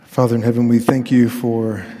Father in heaven, we thank you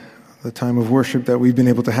for the time of worship that we've been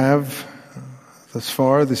able to have thus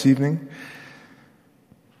far this evening.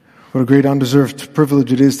 What a great undeserved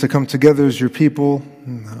privilege it is to come together as your people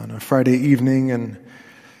on a Friday evening and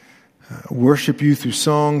worship you through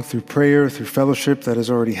song, through prayer, through fellowship that has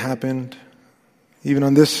already happened. Even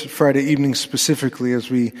on this Friday evening specifically, as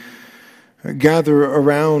we gather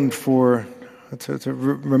around to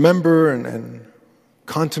remember and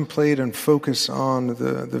contemplate and focus on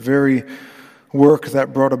the very work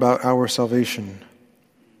that brought about our salvation.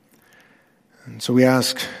 And so we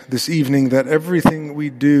ask this evening that everything we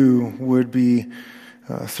do would be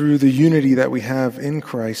through the unity that we have in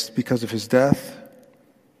Christ because of his death.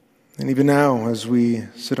 And even now, as we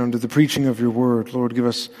sit under the preaching of your word, Lord, give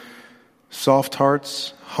us soft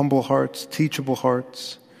hearts, humble hearts, teachable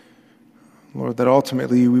hearts. Lord, that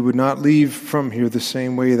ultimately we would not leave from here the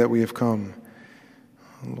same way that we have come.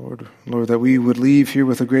 Lord, that we would leave here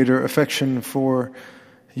with a greater affection for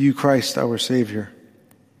you, Christ, our Savior.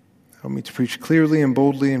 Help me to preach clearly and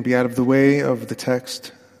boldly and be out of the way of the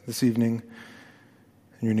text this evening.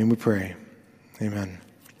 In your name we pray. Amen.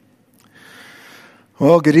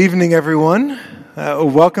 Well, good evening, everyone.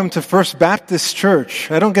 Welcome to First Baptist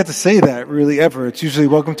Church. I don't get to say that really ever. It's usually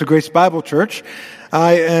welcome to Grace Bible Church.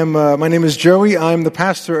 My name is Joey. I'm the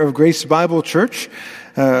pastor of Grace Bible Church.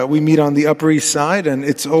 We meet on the Upper East Side, and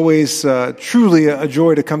it's always truly a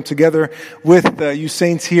joy to come together with you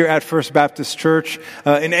saints here at First Baptist Church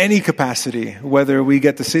in any capacity, whether we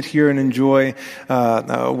get to sit here and enjoy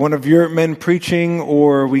one of your men preaching,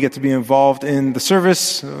 or we get to be involved in the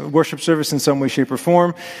service, worship service in some way, shape, or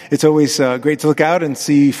form. It's always great to look out and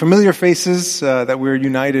see familiar faces that we're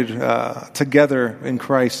united together in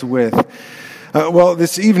Christ with. Well,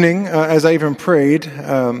 this evening, as I even prayed,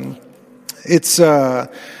 it's a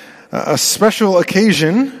special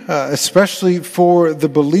occasion, especially for the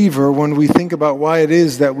believer, when we think about why it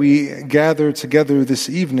is that we gather together this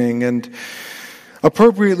evening. And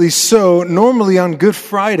appropriately so, normally on Good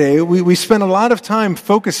Friday, we spend a lot of time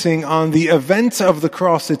focusing on the event of the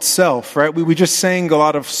cross itself, right? We just sang a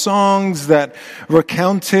lot of songs that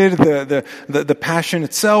recounted the passion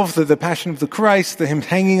itself, the passion of the Christ, him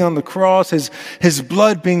hanging on the cross, his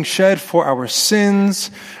blood being shed for our sins,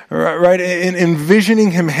 right? In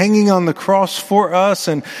envisioning him hanging on the cross for us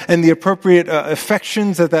and the appropriate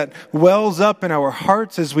affections that wells up in our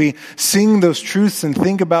hearts as we sing those truths and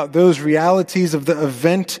think about those realities of the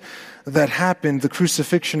event that happened, the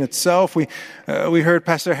crucifixion itself. We heard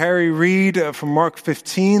Pastor Harry read from Mark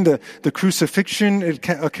 15, the crucifixion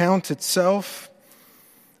account itself.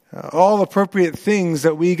 All appropriate things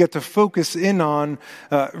that we get to focus in on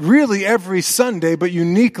really every Sunday, but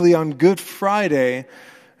uniquely on Good Friday.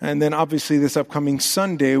 And then obviously this upcoming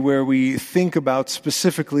Sunday where we think about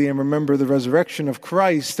specifically and remember the resurrection of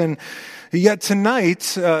Christ. And yet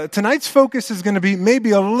tonight's focus is going to be maybe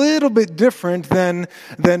a little bit different than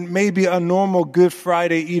maybe a normal Good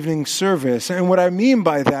Friday evening service. And what I mean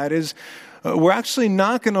by that is we're actually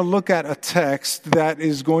not going to look at a text that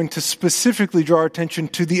is going to specifically draw our attention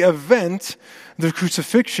to the event, the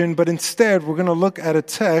crucifixion, but instead we're going to look at a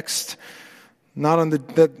text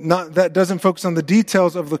that doesn't focus on the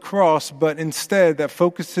details of the cross, but instead that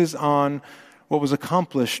focuses on what was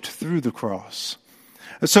accomplished through the cross.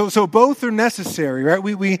 So both are necessary, right?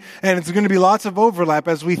 And it's going to be lots of overlap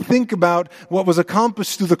as we think about what was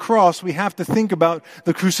accomplished through the cross. We have to think about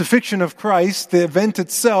the crucifixion of Christ, the event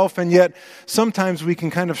itself, and yet sometimes we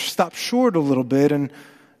can kind of stop short a little bit and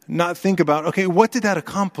not think about, okay, what did that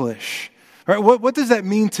accomplish? Right? What does that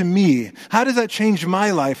mean to me? How does that change my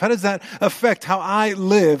life? How does that affect how I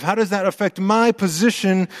live? How does that affect my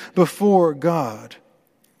position before God?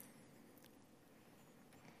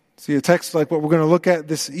 See, a text like what we're going to look at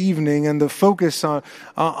this evening and the focus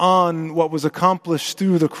on what was accomplished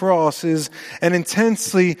through the cross is an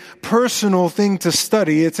intensely personal thing to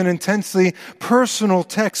study. It's an intensely personal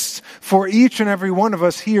text for each and every one of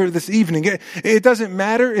us here this evening. It doesn't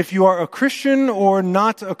matter if you are a Christian or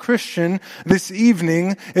not a Christian this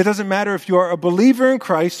evening. It doesn't matter if you are a believer in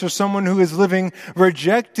Christ or someone who is living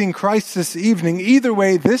rejecting Christ this evening. Either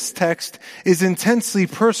way, this text is intensely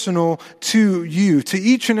personal to you, to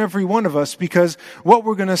each and every one of us, because what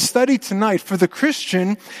we're going to study tonight for the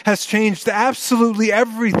Christian has changed absolutely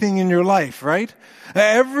everything in your life, right?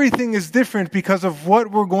 Everything is different because of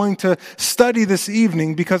what we're going to study this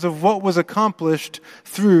evening, because of what was accomplished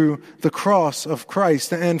through the cross of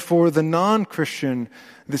Christ. And for the non-Christian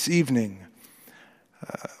this evening,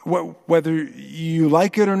 whether you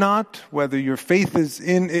like it or not, whether your faith is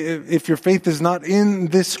if your faith is not in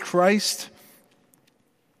this Christ,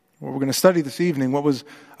 what we're going to study this evening, what was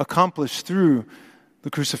accomplished through The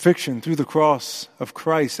crucifixion through the cross of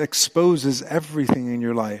Christ exposes everything in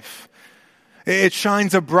your life. It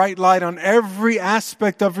shines a bright light on every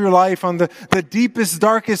aspect of your life, on the deepest,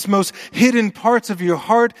 darkest, most hidden parts of your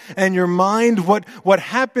heart and your mind, what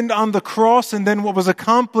happened on the cross and then what was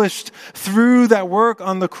accomplished through that work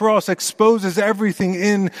on the cross exposes everything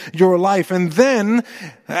in your life. And then,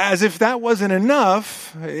 as if that wasn't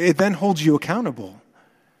enough, it then holds you accountable.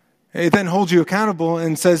 It then holds you accountable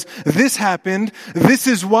and says, this happened, this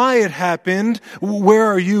is why it happened, where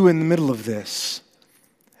are you in the middle of this?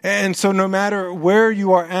 And so no matter where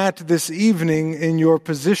you are at this evening in your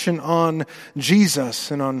position on Jesus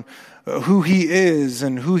and on who He is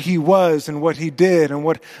and who He was and what He did and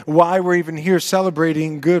why we're even here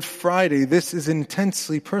celebrating Good Friday, this is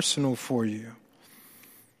intensely personal for you.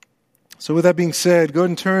 So with that being said, go ahead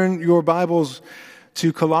and turn your Bibles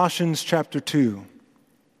to Colossians chapter 2.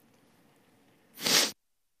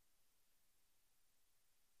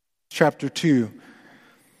 Chapter 2.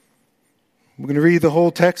 We're going to read the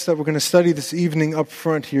whole text that we're going to study this evening up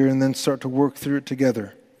front here and then start to work through it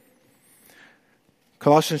together.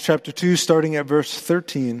 Colossians chapter 2, starting at verse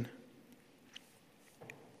 13.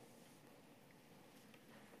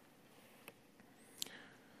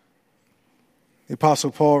 The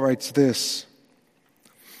Apostle Paul writes this,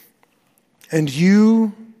 "And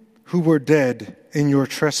you who were dead in your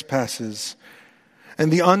trespasses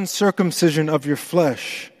and the uncircumcision of your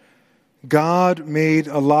flesh, God made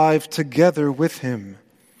alive together with Him,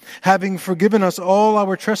 having forgiven us all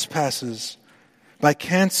our trespasses by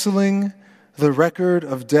canceling the record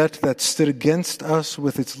of debt that stood against us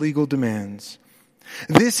with its legal demands.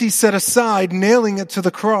 This He set aside, nailing it to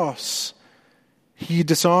the cross. He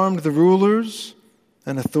disarmed the rulers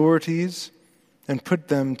and authorities and put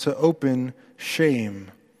them to open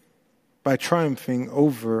shame by triumphing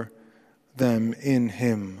over them in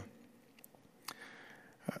Him."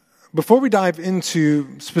 Before we dive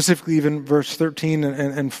into specifically even verse 13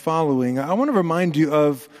 and following, I want to remind you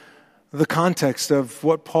of the context of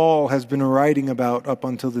what Paul has been writing about up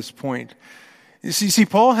until this point. You see,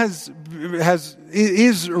 Paul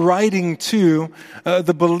is writing to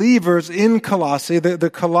the believers in Colossae, the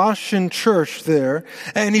Colossian church there,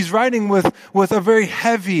 and he's writing with a very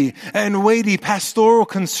heavy and weighty pastoral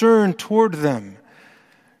concern toward them.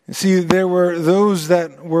 See, there were those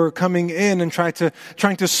that were coming in and trying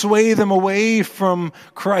to sway them away from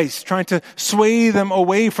Christ, trying to sway them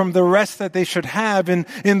away from the rest that they should have in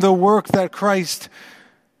the work that Christ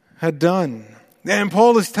had done. And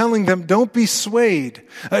Paul is telling them, don't be swayed.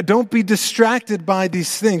 Don't be distracted by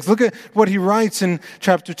these things. Look at what he writes in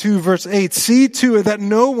chapter 2, verse 8. "See to it that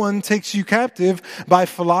no one takes you captive by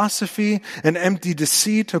philosophy and empty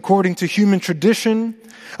deceit, according to human tradition,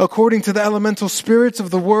 according to the elemental spirits of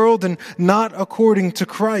the world, and not according to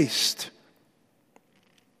Christ."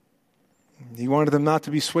 He wanted them not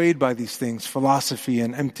to be swayed by these things, philosophy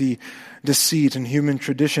and empty deceit and human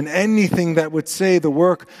tradition. Anything that would say the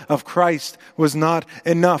work of Christ was not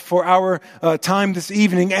enough. For our time this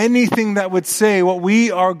evening, anything that would say what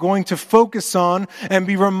we are going to focus on and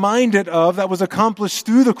be reminded of that was accomplished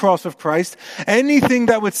through the cross of Christ, anything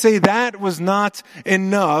that would say that was not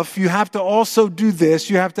enough, you have to also do this,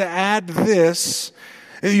 you have to add this.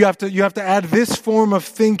 You have to add this form of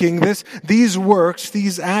thinking, these works,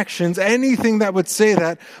 these actions, anything that would say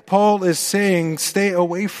that, Paul is saying, stay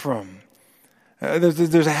away from.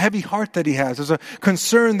 There's a heavy heart that he has. There's a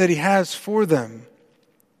concern that he has for them.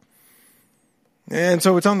 And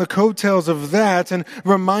so it's on the coattails of that and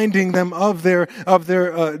reminding them of their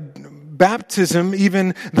baptism,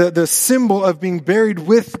 even the symbol of being buried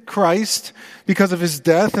with Christ because of His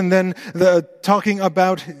death, and then talking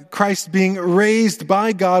about Christ being raised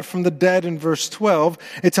by God from the dead in verse 12.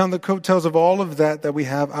 It's on the coattails of all of that we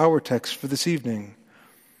have our text for this evening.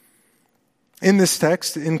 In this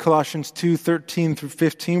text, in Colossians 2:13 through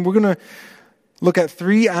 15, we're going to look at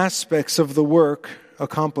three aspects of the work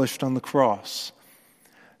accomplished on the cross.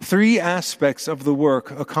 Three aspects of the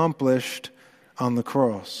work accomplished on the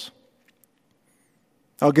cross.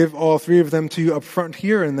 I'll give all three of them to you up front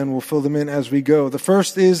here, and then we'll fill them in as we go. The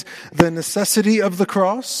first is the necessity of the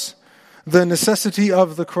cross. The necessity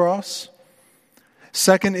of the cross.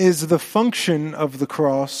 Second is the function of the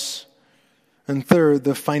cross. And third,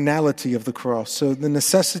 the finality of the cross. So the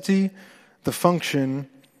necessity, the function,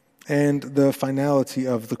 and the finality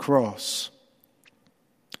of the cross.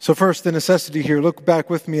 So first, the necessity here. Look back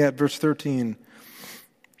with me at verse 13.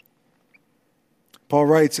 Paul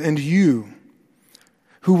writes, "And you,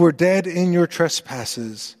 who were dead in your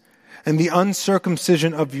trespasses and the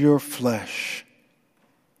uncircumcision of your flesh."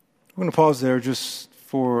 I'm going to pause there just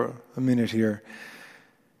for a minute here.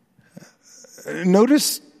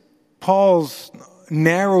 Notice Paul's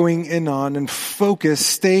narrowing in on and focus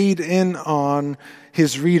stayed in on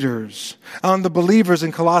his readers, on the believers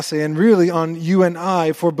in Colossae, and really on you and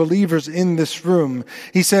I for believers in this room.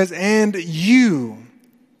 He says, and you.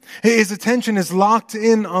 His attention is locked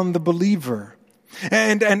in on the believer.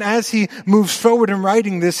 And as he moves forward in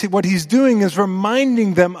writing this, what he's doing is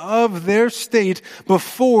reminding them of their state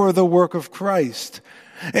before the work of Christ.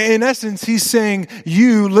 In essence, he's saying,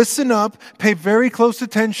 you listen up, pay very close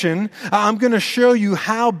attention. I'm going to show you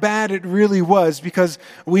how bad it really was, because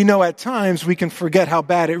we know at times we can forget how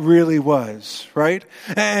bad it really was, right?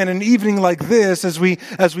 And an evening like this, as we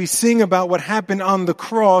sing about what happened on the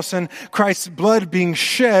cross and Christ's blood being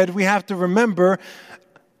shed, we have to remember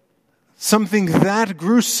something that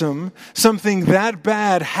gruesome, something that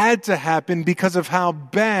bad had to happen because of how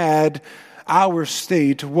bad our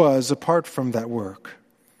state was apart from that work.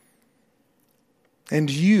 And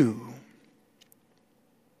you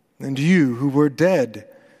who were dead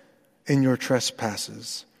in your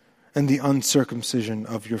trespasses and the uncircumcision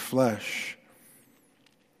of your flesh.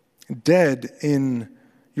 Dead in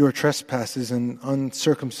your trespasses and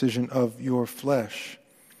uncircumcision of your flesh.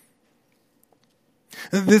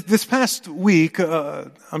 This past week,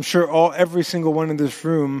 I'm sure every single one in this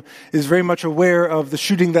room is very much aware of the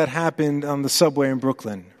shooting that happened on the subway in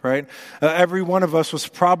Brooklyn, right? Every one of us was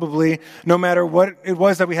probably, no matter what it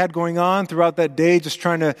was that we had going on throughout that day, just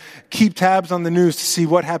trying to keep tabs on the news to see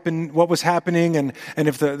what happened, what was happening, and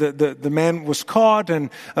if the man was caught, and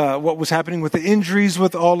what was happening with the injuries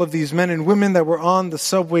with all of these men and women that were on the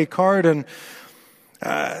subway cart. And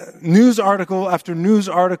news article after news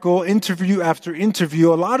article, interview after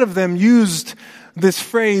interview, a lot of them used this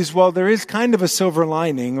phrase, well, there is kind of a silver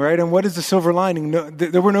lining, right? And what is the silver lining? No,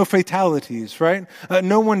 there were no fatalities, right?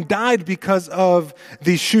 No one died because of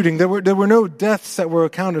the shooting. There were no deaths that were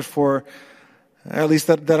accounted for, at least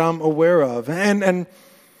that I'm aware of. And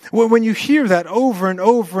when you hear that over and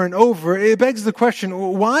over and over, it begs the question,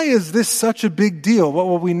 why is this such a big deal?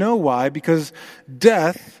 Well, we know why, because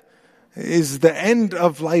death is the end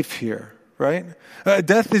of life here, right?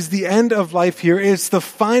 Death is the end of life here. It's the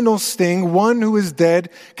final sting. One who is dead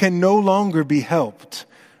can no longer be helped.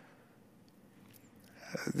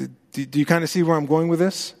 Do you kind of see where I'm going with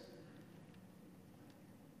this?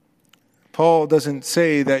 Paul doesn't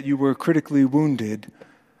say that you were critically wounded.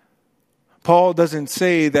 Paul doesn't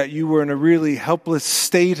say that you were in a really helpless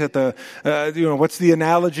state at the, what's the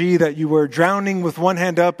analogy? That you were drowning with one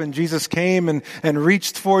hand up and Jesus came and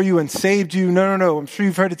reached for you and saved you. No. I'm sure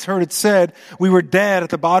you've heard it said, we were dead at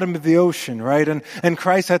the bottom of the ocean, right? And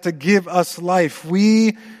Christ had to give us life.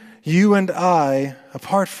 You and I,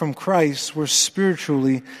 apart from Christ, were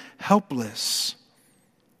spiritually helpless.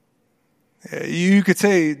 You could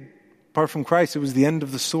say, apart from Christ, it was the end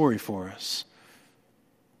of the story for us.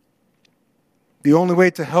 The only way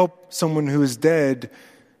to help someone who is dead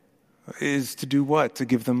is to do what? To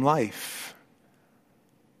give them life.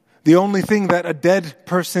 The only thing that a dead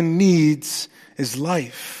person needs is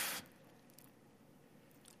life.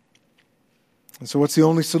 And so what's the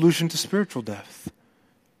only solution to spiritual death?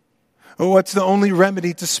 What's the only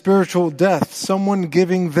remedy to spiritual death? Someone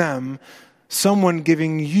giving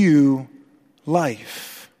you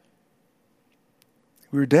life.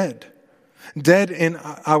 We're dead. Dead in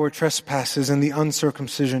our trespasses and the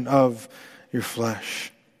uncircumcision of your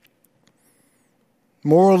flesh.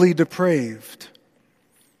 Morally depraved.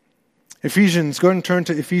 Ephesians, go ahead and turn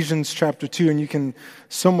to Ephesians chapter 2, and you can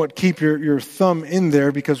somewhat keep your thumb in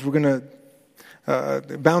there because we're going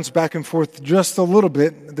to bounce back and forth just a little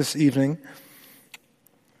bit this evening.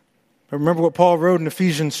 But remember what Paul wrote in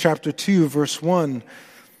Ephesians chapter 2, verse 1.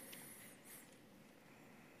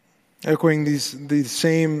 Echoing the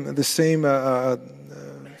same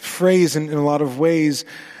phrase in a lot of ways.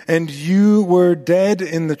 And you were dead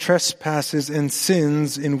in the trespasses and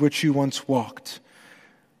sins in which you once walked.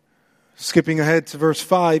 Skipping ahead to verse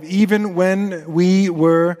 5. Even when we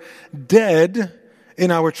were dead in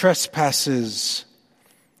our trespasses.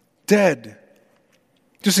 Dead.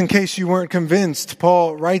 Just in case you weren't convinced,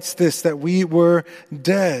 Paul writes this, that we were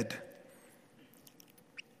dead.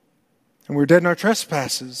 And we're dead in our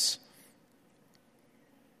trespasses.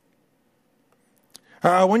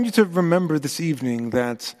 I want you to remember this evening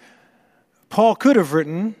that Paul could have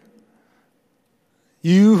written,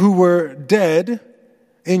 you who were dead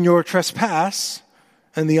in your trespass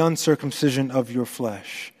and the uncircumcision of your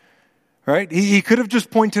flesh. Right? He could have just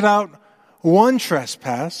pointed out one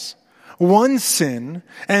trespass, one sin,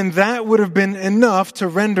 and that would have been enough to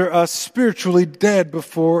render us spiritually dead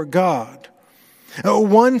before God.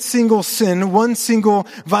 One single sin, one single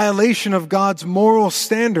violation of God's moral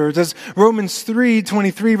standards. As Romans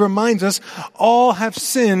 3:23 reminds us, all have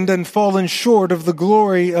sinned and fallen short of the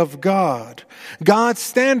glory of God. God's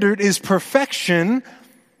standard is perfection.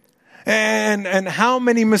 And how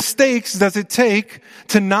many mistakes does it take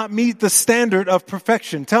to not meet the standard of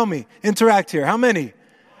perfection? Tell me, interact here. How many?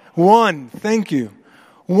 One. Thank you.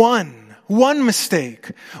 One. One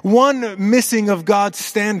mistake, one missing of God's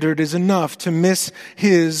standard is enough to miss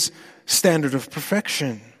His standard of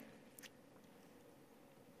perfection.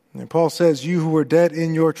 And Paul says, you who were dead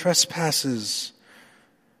in your trespasses,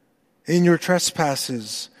 in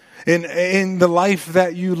the life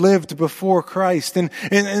that you lived before Christ, in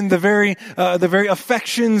the very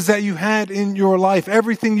affections that you had in your life,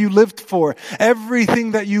 everything you lived for,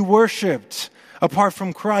 everything that you worshipped, apart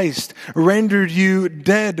from Christ, rendered you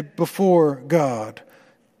dead before God.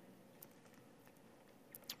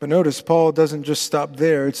 But notice, Paul doesn't just stop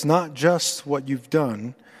there. It's not just what you've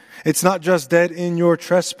done. It's not just dead in your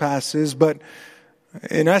trespasses, but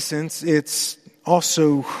in essence, it's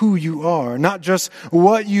also who you are. Not just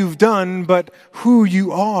what you've done, but who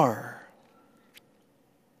you are.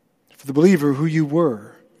 For the believer, who you were.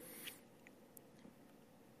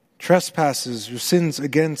 Trespasses, your sins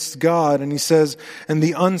against God, and he says, and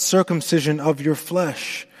the uncircumcision of your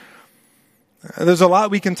flesh. There's a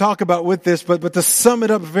lot we can talk about with this, but to sum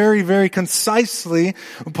it up very, very concisely,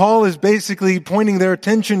 Paul is basically pointing their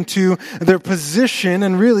attention to their position,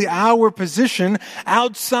 and really our position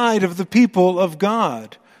outside of the people of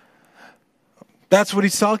God. That's what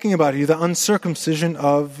he's talking about here, the uncircumcision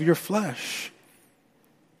of your flesh.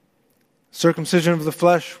 Circumcision of the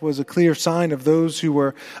flesh was a clear sign of those who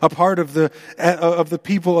were a part of the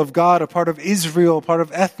people of God, a part of Israel, a part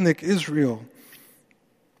of ethnic Israel.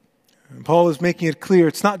 And Paul is making it clear,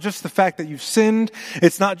 it's not just the fact that you've sinned,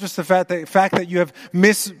 it's not just the fact that you have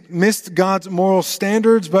missed God's moral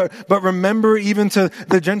standards, but remember, even to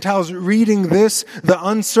the Gentiles reading this, the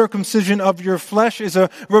uncircumcision of your flesh is a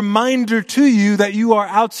reminder to you that you are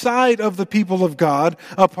outside of the people of God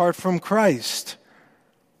apart from Christ.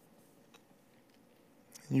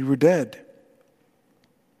 You were dead.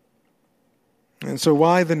 And so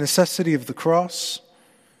why the necessity of the cross?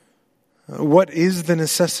 What is the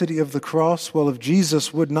necessity of the cross? Well, if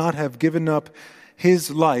Jesus would not have given up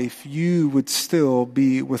His life, you would still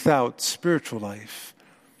be without spiritual life.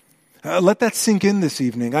 Let that sink in this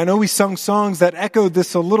evening. I know we sung songs that echoed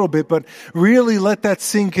this a little bit, but really let that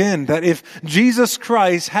sink in. That if Jesus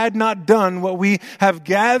Christ had not done what we have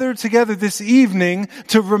gathered together this evening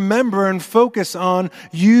to remember and focus on,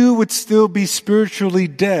 you would still be spiritually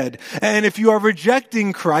dead. And if you are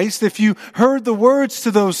rejecting Christ, if you heard the words to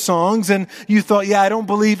those songs and you thought, yeah, I don't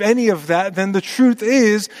believe any of that, then the truth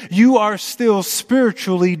is you are still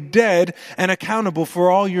spiritually dead and accountable for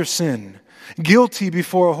all your sin. Guilty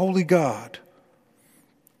before a holy God.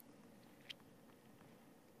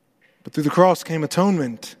 But through the cross came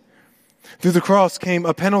atonement. Through the cross came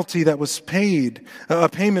a penalty that was paid, a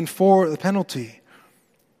payment for the penalty.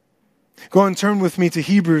 Go and turn with me to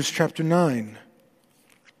Hebrews chapter 9.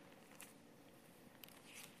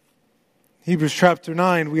 Hebrews chapter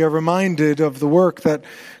 9, we are reminded of the work that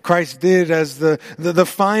Christ did as the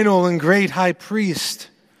final and great high priest.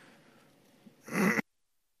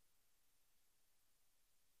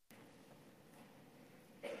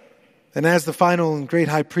 And as the final and great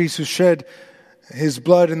high priest who shed his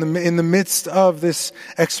blood in the midst of this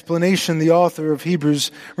explanation, the author of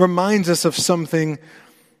Hebrews reminds us of something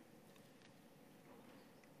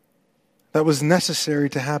that was necessary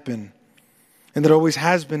to happen, and that always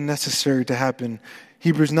has been necessary to happen.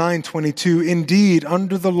 Hebrews 9:22, indeed,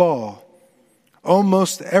 under the law,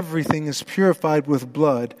 almost everything is purified with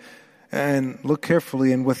blood, and look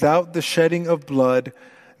carefully, and without the shedding of blood,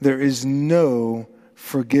 there is no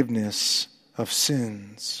forgiveness of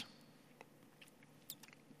sins.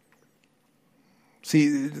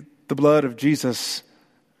 See, the blood of Jesus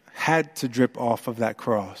had to drip off of that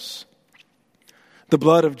cross. The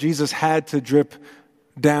blood of Jesus had to drip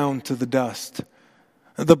down to the dust.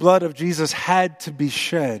 The blood of Jesus had to be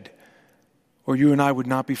shed, or you and I would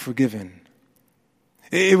not be forgiven.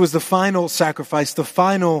 It was the final sacrifice, the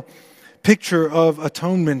final picture of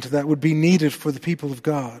atonement that would be needed for the people of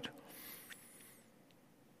God.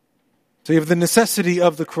 So you have the necessity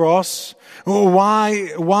of the cross.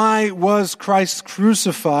 Why was Christ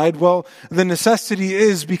crucified? Well, the necessity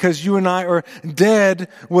is because you and I are dead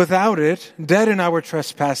without it, dead in our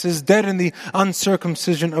trespasses, dead in the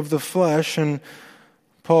uncircumcision of the flesh. And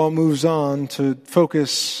Paul moves on to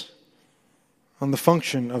focus on the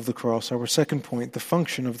function of the cross. Our second point, the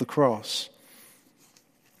function of the cross.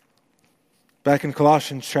 Back in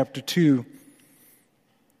Colossians chapter 2,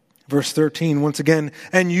 verse 13, once again,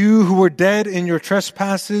 and you who were dead in your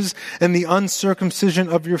trespasses and the uncircumcision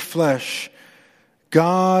of your flesh,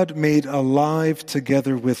 God made alive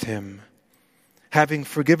together with him, having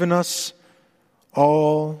forgiven us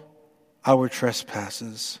all our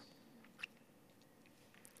trespasses.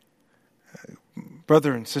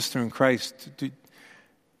 Brother and sister in Christ,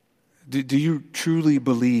 do you truly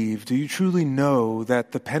believe, do you truly know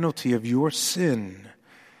that the penalty of your sin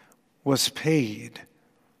was paid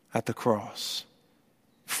at the cross?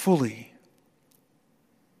 Fully.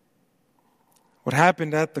 What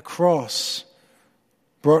happened at the cross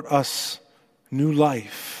brought us new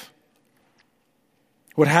life.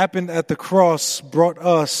 What happened at the cross brought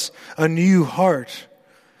us a new heart.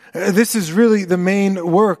 This is really the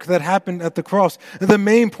main work that happened at the cross. The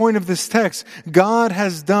main point of this text, God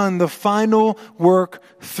has done the final work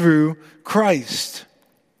through Christ.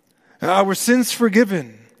 Our sins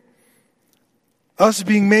forgiven. Us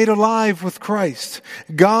being made alive with Christ.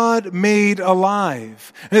 God made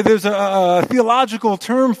alive. There's a theological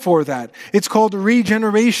term for that. It's called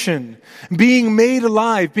regeneration. Being made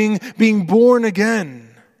alive. Being born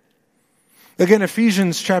again. Again,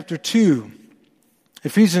 Ephesians chapter 2.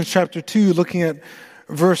 Ephesians chapter 2, looking at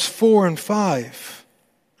verse 4 and 5.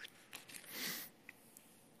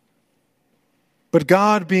 But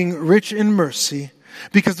God, being rich in mercy,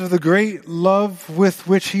 because of the great love with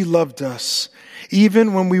which he loved us,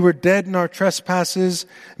 even when we were dead in our trespasses,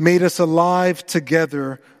 made us alive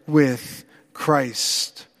together with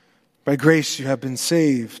Christ. By grace you have been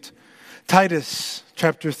saved. Titus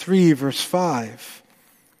chapter 3, verse 5.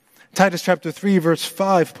 Titus chapter 3, verse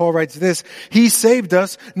 5, Paul writes this, he saved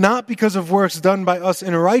us not because of works done by us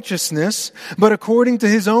in righteousness, but according to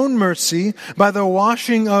his own mercy, by the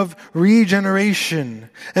washing of regeneration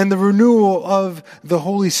and the renewal of the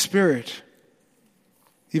Holy Spirit.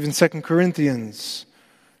 Even 2 Corinthians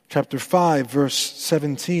chapter 5, verse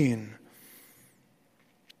 17.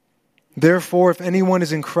 Therefore, if anyone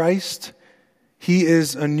is in Christ, he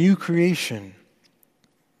is a new creation.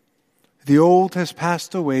 The old has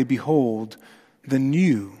passed away, behold, the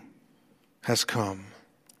new has come.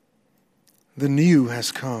 The new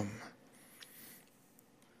has come.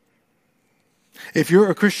 If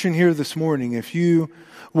you're a Christian here this morning, if you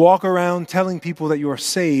walk around telling people that you are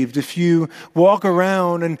saved, if you walk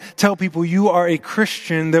around and tell people you are a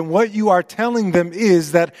Christian, then what you are telling them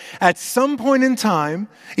is that at some point in time,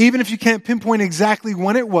 even if you can't pinpoint exactly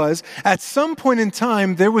when it was, at some point in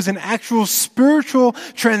time there was an actual spiritual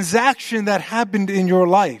transaction that happened in your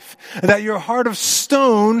life. That your heart of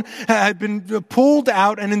stone had been pulled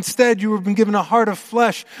out and instead you were been given a heart of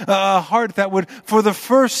flesh, a heart that would for the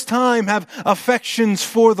first time have affections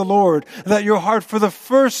for the Lord. That your heart for the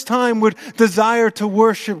first time would desire to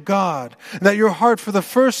worship God. That your heart for the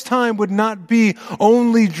first time would not be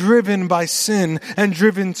only driven by sin and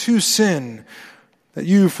driven to sin. That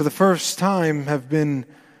you for the first time have been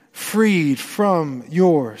freed from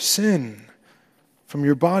your sin, from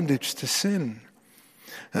your bondage to sin.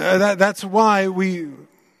 That's why we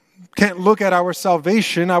can't look at our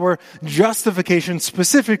salvation, our justification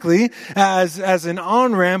specifically as an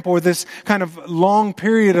on-ramp or this kind of long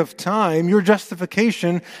period of time. Your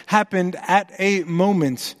justification happened at a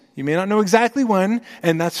moment. You may not know exactly when,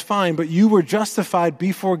 and that's fine, but you were justified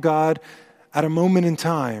before God at a moment in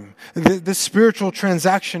time. This spiritual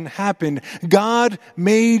transaction happened. God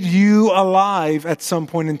made you alive at some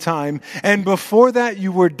point in time, and before that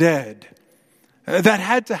you were dead. That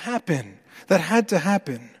had to happen. That had to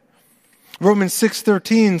happen. Romans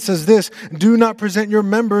 6:13 says this, do not present your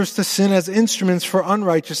members to sin as instruments for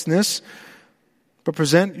unrighteousness, but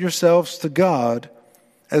present yourselves to God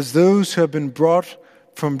as those who have been brought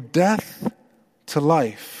from death to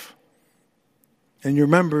life, and your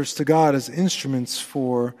members to God as instruments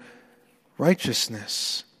for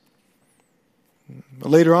righteousness.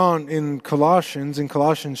 Later on in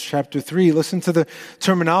Colossians chapter 3, listen to the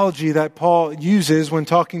terminology that Paul uses when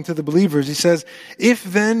talking to the believers. He says, if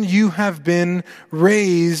then you have been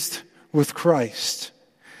raised with Christ.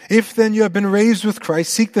 If then you have been raised with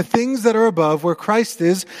Christ, seek the things that are above where Christ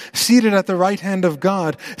is, seated at the right hand of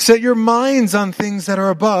God. Set your minds on things that are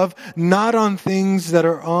above, not on things that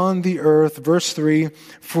are on the earth. Verse 3,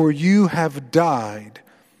 for you have died.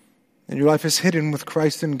 And your life is hidden with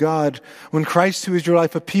Christ in God. When Christ, who is your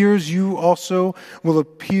life, appears, you also will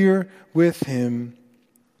appear with him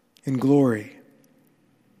in glory.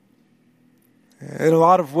 In a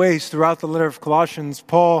lot of ways, throughout the letter of Colossians,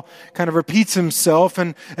 Paul kind of repeats himself,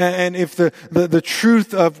 and if the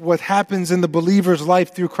truth of what happens in the believer's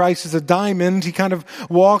life through Christ is a diamond, he kind of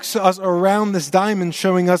walks us around this diamond,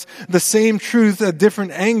 showing us the same truth at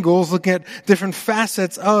different angles, looking at different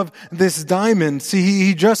facets of this diamond. See,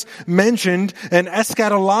 he just mentioned an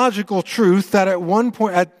eschatological truth that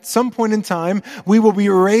at some point in time, we will be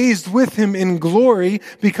raised with him in glory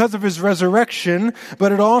because of his resurrection,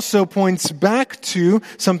 but it also points back to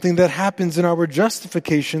something that happens in our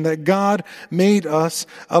justification, that God made us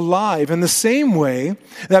alive. In the same way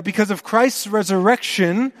that because of Christ's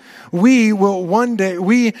resurrection, we will one day,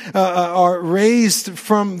 we are raised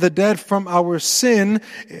from the dead from our sin.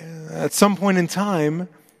 At some point in time,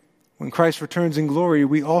 when Christ returns in glory,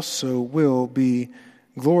 we also will be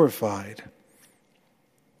glorified.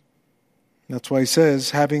 That's why he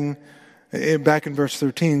says, back in verse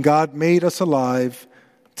 13, God made us alive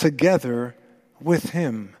together with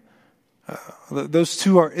him. Those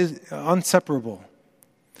two are inseparable.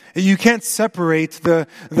 You can't separate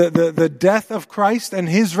the death of Christ and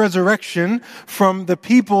his resurrection from the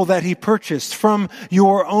people that he purchased, from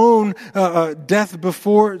your own death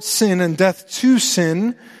before sin and death to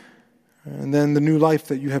sin, and then the new life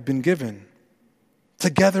that you have been given.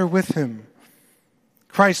 Together with him.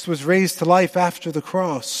 Christ was raised to life after the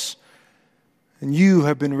cross. And you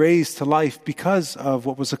have been raised to life because of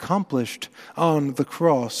what was accomplished on the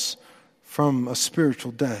cross from a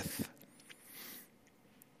spiritual death.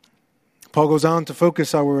 Paul goes on to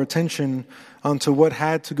focus our attention onto what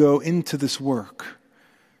had to go into this work.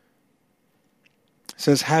 He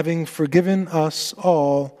says, having forgiven us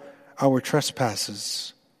all our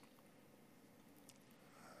trespasses.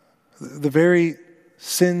 The very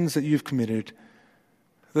sins that you've committed,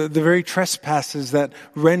 the very trespasses that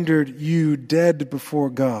rendered you dead before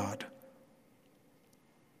God,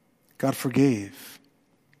 God forgave.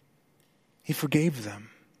 He forgave them.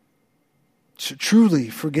 Truly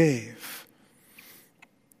forgave.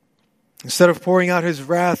 Instead of pouring out his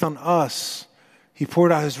wrath on us, he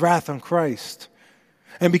poured out his wrath on Christ.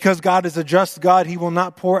 And because God is a just God, he will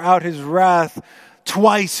not pour out his wrath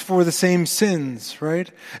twice for the same sins, right?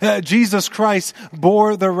 Jesus Christ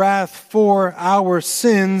bore the wrath for our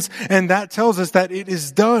sins, and that tells us that it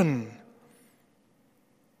is done.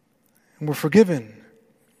 And we're forgiven.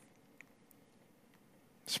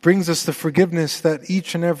 This brings us the forgiveness that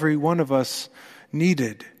each and every one of us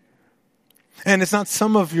needed. And it's not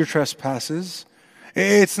some of your trespasses.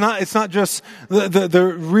 It's not just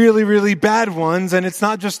the really, really bad ones, and it's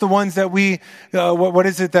not just the ones that we, what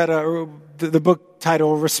is it that, the book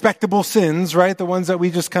title, Respectable Sins, right? The ones that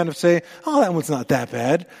we just kind of say, oh, that one's not that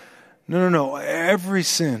bad. No. Every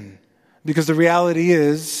sin. Because the reality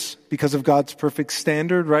is, because of God's perfect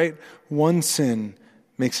standard, right? One sin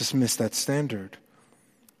makes us miss that standard.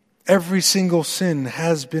 Every single sin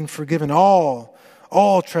has been forgiven.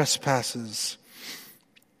 All trespasses.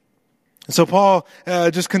 And so Paul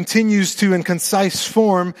just continues to, in concise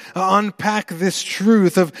form, unpack this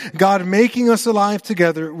truth of God making us alive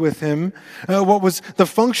together with him. What was the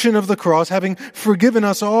function of the cross, having forgiven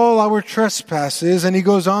us all our trespasses. And he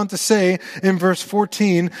goes on to say in verse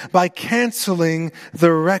 14, by canceling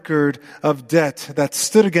the record of debt that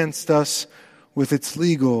stood against us with its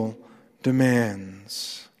legal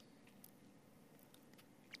demands.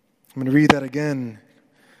 I'm going to read that again.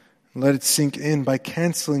 Let it sink in. By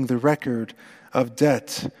canceling the record of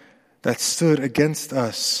debt that stood against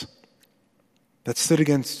us, that stood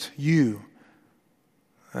against you,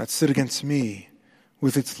 that stood against me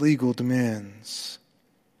with its legal demands.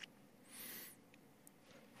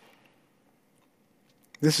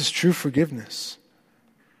 This is true forgiveness.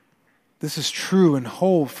 This is true and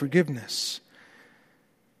whole forgiveness.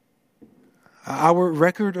 Our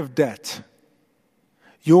record of debt,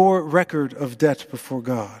 your record of debt before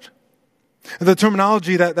God. The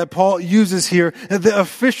terminology that Paul uses here, the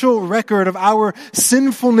official record of our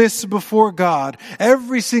sinfulness before God,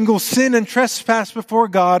 every single sin and trespass before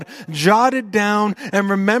God, jotted down and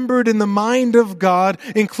remembered in the mind of God,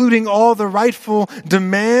 including all the rightful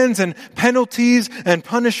demands and penalties and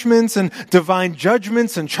punishments and divine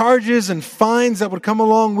judgments and charges and fines that would come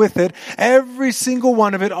along with it. Every single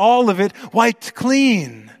one of it, all of it, wiped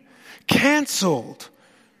clean, canceled,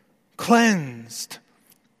 cleansed.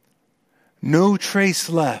 No trace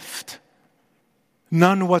left.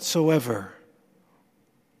 None whatsoever.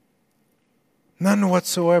 None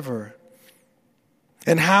whatsoever.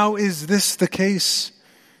 And how is this the case?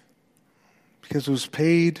 Because it was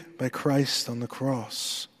paid by Christ on the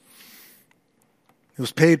cross. It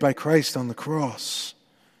was paid by Christ on the cross.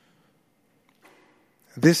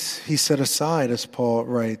 This he set aside, as Paul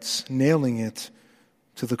writes, nailing it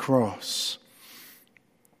to the cross.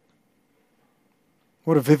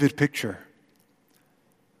 What a vivid picture.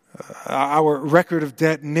 Our record of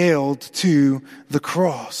debt nailed to the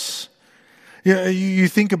cross. You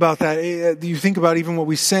think about that. You think about even what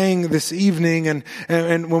we sang this evening,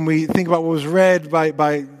 and when we think about what was read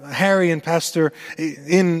by Harry and Pastor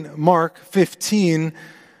in Mark 15.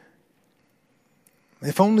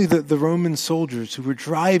 If only the Roman soldiers who were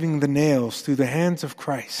driving the nails through the hands of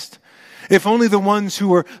Christ, if only the ones who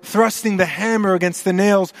were thrusting the hammer against the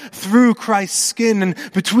nails through Christ's skin and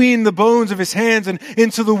between the bones of his hands and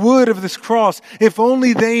into the wood of this cross, if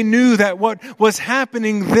only they knew that what was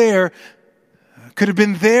happening there could have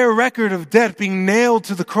been their record of debt being nailed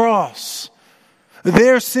to the cross,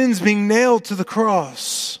 their sins being nailed to the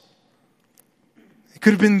cross. It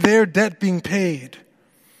could have been their debt being paid.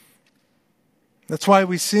 That's why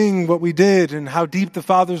we sing what we did and how deep the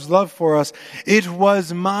Father's love for us. It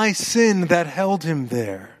was my sin that held him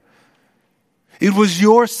there. It was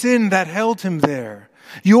your sin that held him there.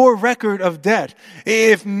 Your record of debt.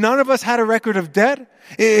 If none of us had a record of debt,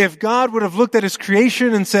 if God would have looked at his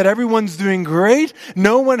creation and said, everyone's doing great,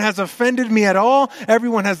 no one has offended me at all,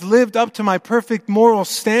 everyone has lived up to my perfect moral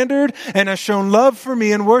standard and has shown love for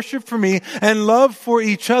me and worship for me and love for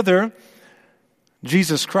each other,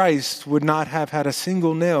 Jesus Christ would not have had a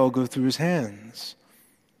single nail go through his hands.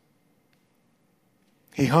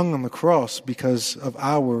 He hung on the cross because of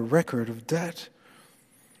our record of debt.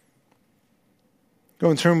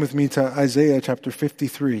 Go and turn with me to Isaiah chapter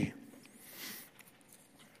 53.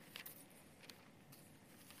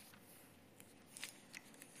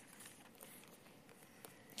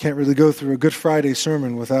 Can't really go through a Good Friday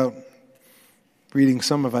sermon without reading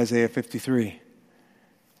some of Isaiah 53.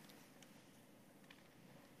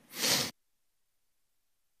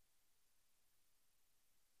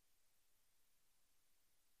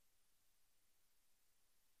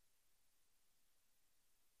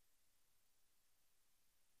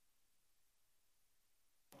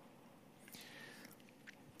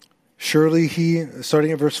 Surely he,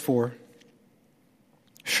 starting at verse 4,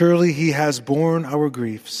 surely he has borne our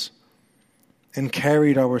griefs and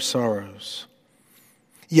carried our sorrows.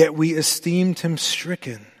 Yet we esteemed him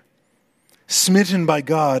stricken, smitten by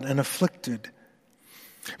God and afflicted.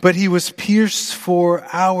 But he was pierced for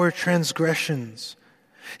our transgressions.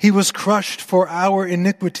 He was crushed for our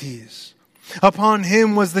iniquities. Upon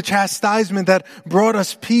him was the chastisement that brought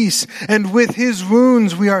us peace, and with his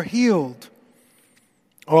wounds we are healed.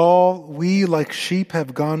 All we like sheep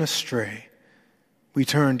have gone astray. We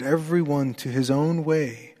turned everyone to his own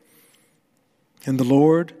way. And the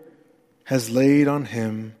Lord has laid on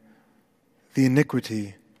him the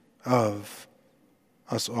iniquity of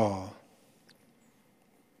us all.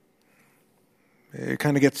 It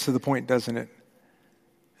kind of gets to the point, doesn't it?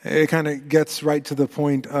 It kind of gets right to the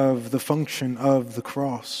point of the function of the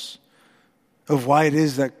cross, of why it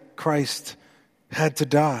is that Christ had to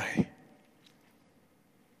die.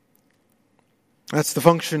 That's the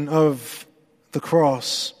function of the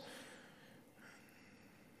cross.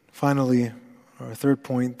 Finally, our third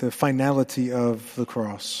point, the finality of the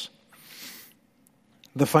cross.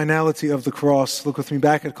 The finality of the cross. Look with me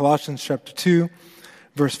back at Colossians chapter 2,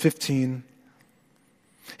 verse 15.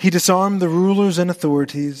 He disarmed the rulers and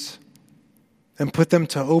authorities and put them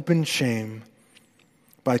to open shame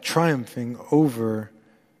by triumphing over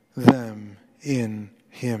them in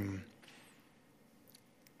him.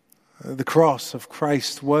 The cross of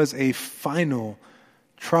Christ was a final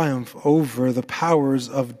triumph over the powers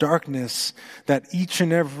of darkness that each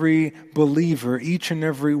and every believer, each and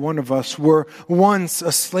every one of us were once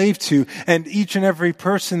a slave to, and each and every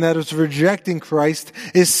person that is rejecting Christ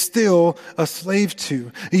is still a slave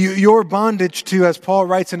to. Your bondage to, as Paul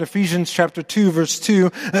writes in Ephesians chapter 2, verse 2,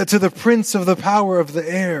 to the prince of the power of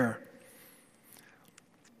the air.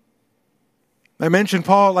 I mentioned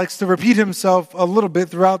Paul likes to repeat himself a little bit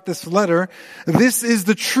throughout this letter. This is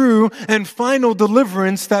the true and final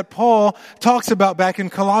deliverance that Paul talks about back in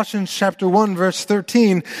Colossians chapter 1 verse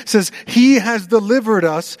 13. It says, he has delivered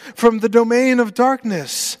us from the domain of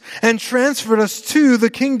darkness and transferred us to the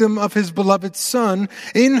kingdom of his beloved Son,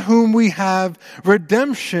 in whom we have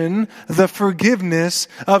redemption, the forgiveness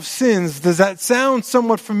of sins. Does that sound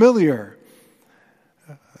somewhat familiar?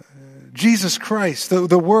 Jesus Christ,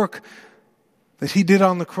 the work that he did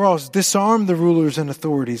on the cross, disarmed the rulers and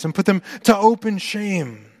authorities and put them to open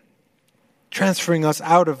shame, transferring us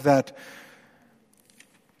out of that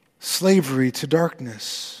slavery to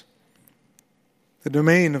darkness, the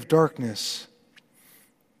domain of darkness.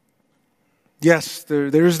 Yes,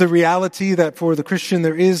 there is the reality that for the Christian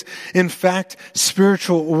there is, in fact,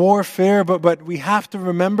 spiritual warfare, but we have to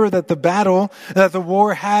remember that that the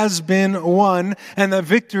war has been won, and that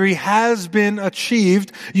victory has been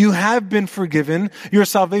achieved. You have been forgiven. Your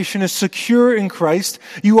salvation is secure in Christ.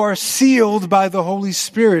 You are sealed by the Holy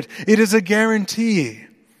Spirit. It is a guarantee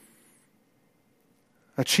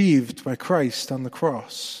achieved by Christ on the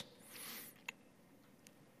cross.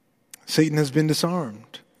 Satan has been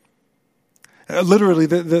disarmed. Literally,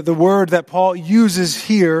 the word that Paul uses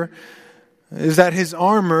here is that his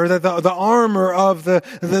armor, that the armor of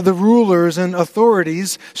the rulers and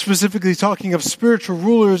authorities, specifically talking of spiritual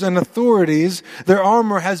rulers and authorities, their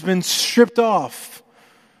armor has been stripped off.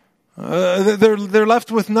 They're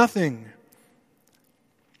left with nothing.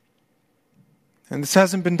 And this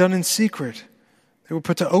hasn't been done in secret. They were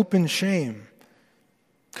put to open shame,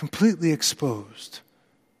 completely exposed.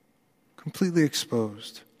 Completely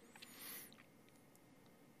exposed.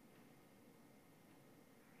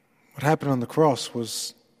 What happened on the cross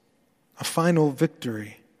was a final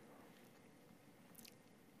victory.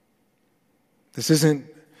 This isn't,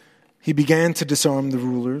 he began to disarm the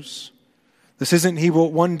rulers. This isn't, he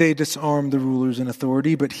will one day disarm the rulers and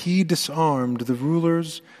authority, but he disarmed the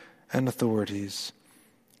rulers and authorities,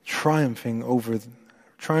 triumphing over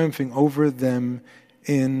them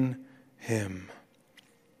in him.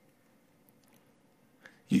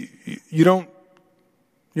 You're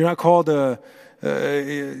not called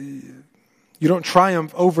you don't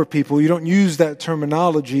triumph over people. You don't use that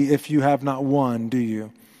terminology if you have not won, do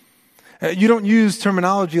you? You don't use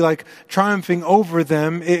terminology like triumphing over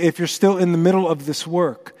them if you're still in the middle of this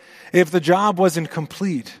work. If the job wasn't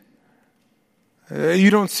complete. You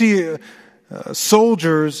don't see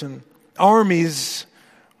soldiers and armies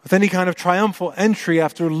with any kind of triumphal entry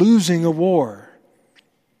after losing a war.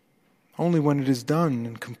 Only when it is done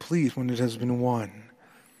and complete, when it has been won.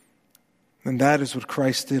 And that is what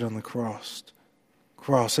Christ did on the cross.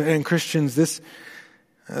 And Christians, this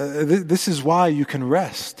is why you can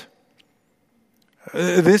rest.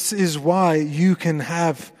 This is why you can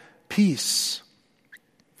have peace.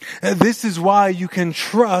 This is why you can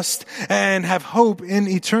trust and have hope in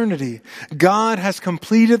eternity. God has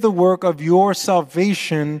completed the work of your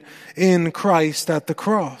salvation in Christ at the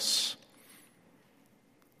cross.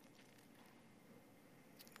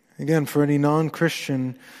 Again, for any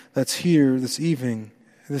non-Christian that's here this evening,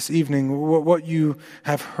 what you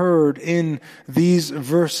have heard in these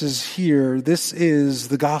verses here, this is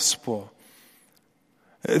the gospel.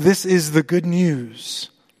 This is the good news.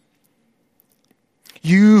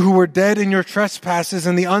 You who were dead in your trespasses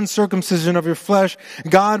and the uncircumcision of your flesh,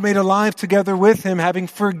 God made alive together with him, having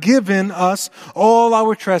forgiven us all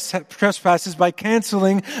our trespasses by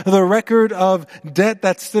canceling the record of debt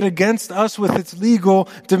that stood against us with its legal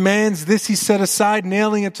demands. This he set aside,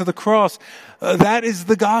 nailing it to the cross. That is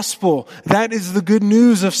the gospel. That is the good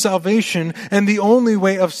news of salvation and the only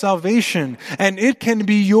way of salvation. And it can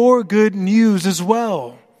be your good news as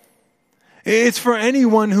well. It's for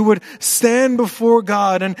anyone who would stand before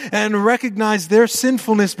God and recognize their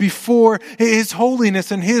sinfulness before his holiness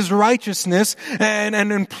and his righteousness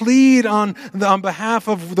and plead on behalf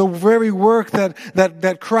of the very work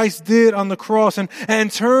that Christ did on the cross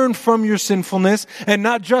and turn from your sinfulness, and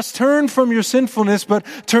not just turn from your sinfulness, but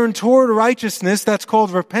turn toward righteousness. That's called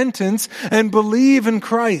repentance, and believe in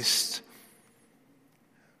Christ.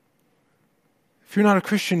 If you're not a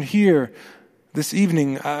Christian here this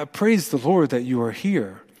evening, praise the Lord that you are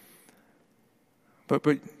here.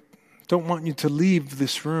 But don't want you to leave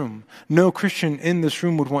this room. No Christian in this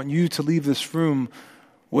room would want you to leave this room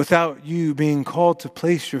without you being called to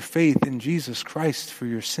place your faith in Jesus Christ for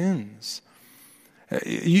your sins.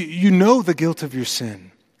 You know the guilt of your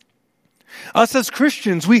sin. Us as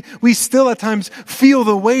Christians, we still at times feel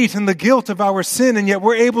the weight and the guilt of our sin, and yet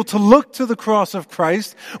we're able to look to the cross of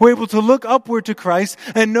Christ. We're able to look upward to Christ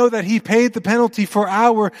and know that he paid the penalty for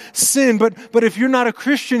our sin. But if you're not a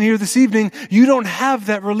Christian here this evening, you don't have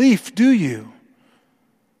that relief, do you?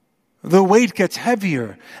 The weight gets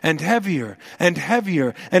heavier and heavier and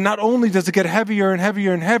heavier. And not only does it get heavier and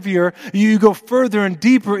heavier and heavier, you go further and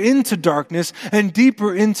deeper into darkness and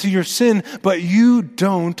deeper into your sin, but you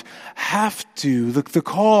don't have to. The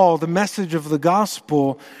call, the message of the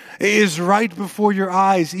gospel is right before your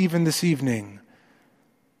eyes even this evening.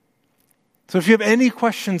 So if you have any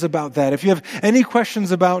questions about that, if you have any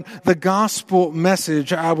questions about the gospel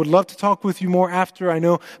message, I would love to talk with you more after. I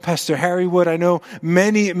know Pastor Harry would. I know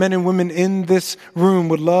many men and women in this room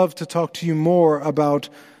would love to talk to you more about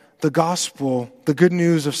the gospel, the good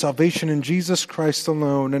news of salvation in Jesus Christ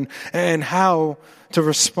alone, and how to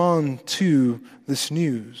respond to this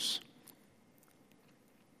news.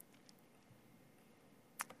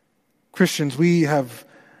 Christians, we have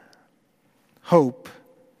hope,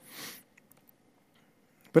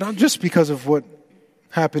 but not just because of what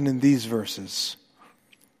happened in these verses.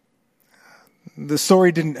 The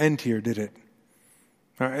story didn't end here, did it?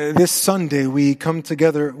 This Sunday, we come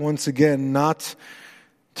together once again, not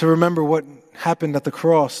to remember what happened at the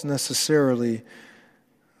cross necessarily,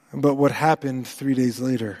 but what happened 3 days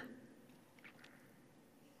later.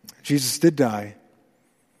 Jesus did die.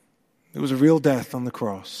 It was a real death on the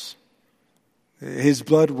cross. His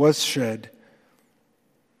blood was shed.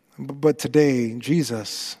 But today,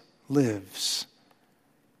 Jesus lives.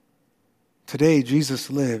 Today, Jesus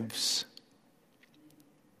lives.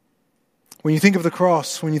 When you think of the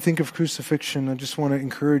cross, when you think of crucifixion, I just want to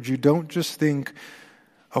encourage you, don't just think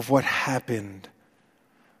of what happened.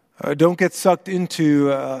 Don't get sucked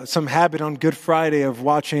into some habit on Good Friday of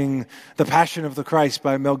watching The Passion of the Christ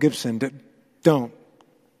by Mel Gibson. Don't.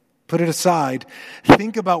 Put it aside.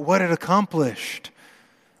 Think about what it accomplished.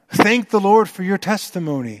 Thank the Lord for your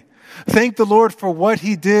testimony. Thank the Lord for what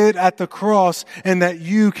He did at the cross, and that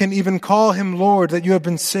you can even call Him Lord, that you have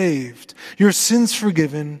been saved. Your sins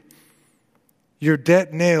forgiven. Your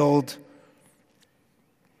debt nailed,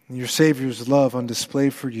 and your Savior's love on display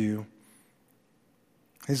for you.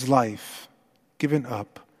 His life given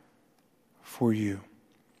up for you.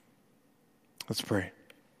 Let's pray.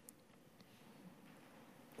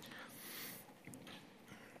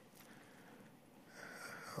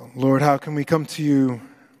 Lord, how can we come to you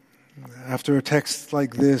after a text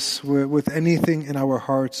like this with anything in our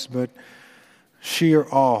hearts but sheer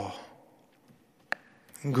awe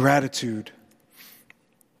and gratitude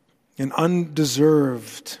and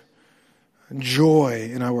undeserved joy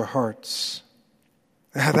in our hearts?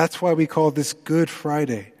 That's why we call this Good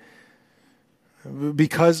Friday,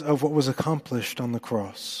 because of what was accomplished on the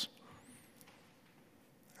cross.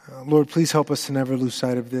 Lord, please help us to never lose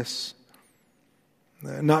sight of this.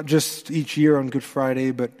 Not just each year on Good Friday,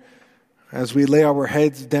 but as we lay our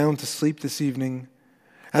heads down to sleep this evening,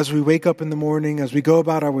 as we wake up in the morning, as we go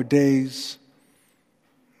about our days.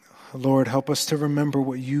 Lord, help us to remember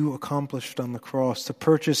what you accomplished on the cross, to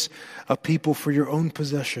purchase a people for your own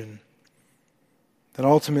possession, that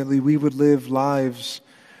ultimately we would live lives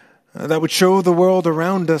that would show the world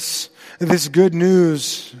around us this good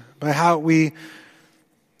news by how we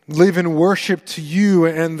live in worship to you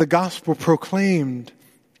and the gospel proclaimed,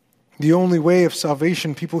 the only way of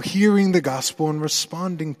salvation, people hearing the gospel and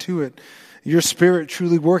responding to it. Your Spirit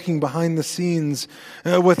truly working behind the scenes.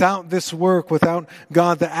 Without this work, without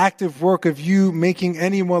God, the active work of you making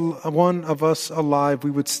any one of us alive,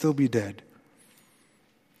 we would still be dead.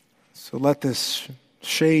 So let this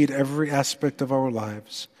shade every aspect of our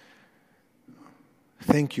lives.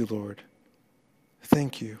 Thank you, Lord.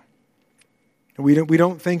 Thank you. We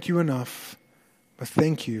don't thank you enough, but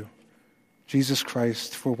thank you, Jesus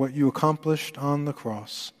Christ, for what you accomplished on the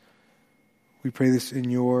cross. We pray this in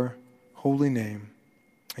your holy name.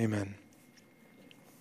 Amen.